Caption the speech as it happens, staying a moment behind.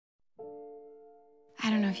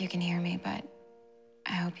don't know if you can hear me, but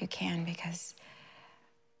I hope you can, because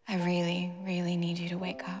I really, really need you to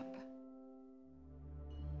wake up.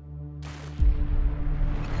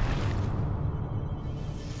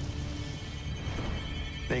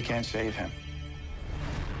 They can't save him,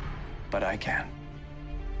 but I can.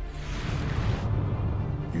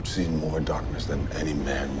 You've seen more darkness than any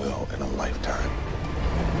man will in a lifetime,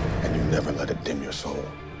 and you never let it dim your soul.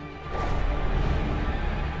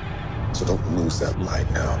 So don't lose that light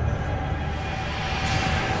now.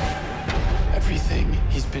 Everything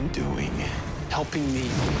he's been doing, helping me,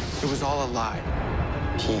 it was all a lie.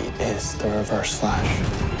 He is the Reverse Flash.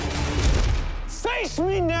 Face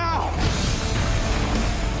me now!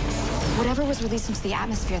 Whatever was released into the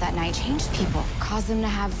atmosphere that night changed people, caused them to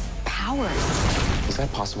have powers. Is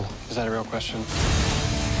that possible? Is that a real question?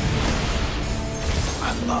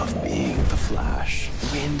 I love being the Flash.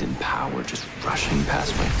 Wind and power just rushing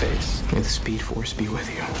past my face. May the Speed Force be with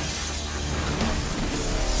you.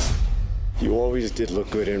 You always did look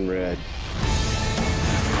good in red.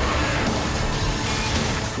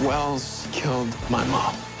 Wells killed my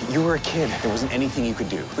mom. You were a kid. There wasn't anything you could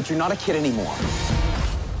do. But you're not a kid anymore.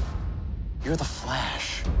 You're the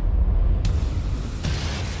Flash.